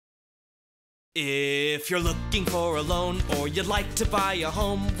If you're looking for a loan or you'd like to buy a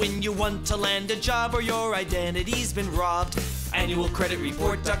home, when you want to land a job or your identity's been robbed,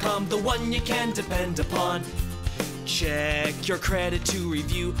 annualcreditreport.com, the one you can depend upon. Check your credit to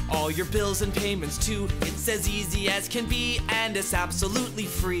review all your bills and payments too. It's as easy as can be and it's absolutely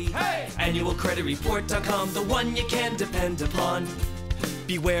free. Hey! Annualcreditreport.com, the one you can depend upon.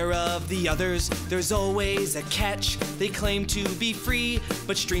 Beware of the others, there's always a catch. They claim to be free,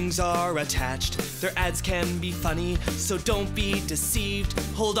 but strings are attached. Their ads can be funny, so don't be deceived.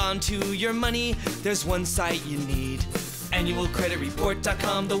 Hold on to your money, there's one site you need.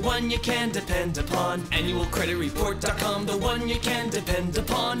 Annualcreditreport.com, the one you can depend upon. Annualcreditreport.com, the one you can depend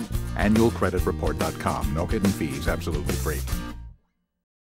upon. Annualcreditreport.com, no hidden fees, absolutely free.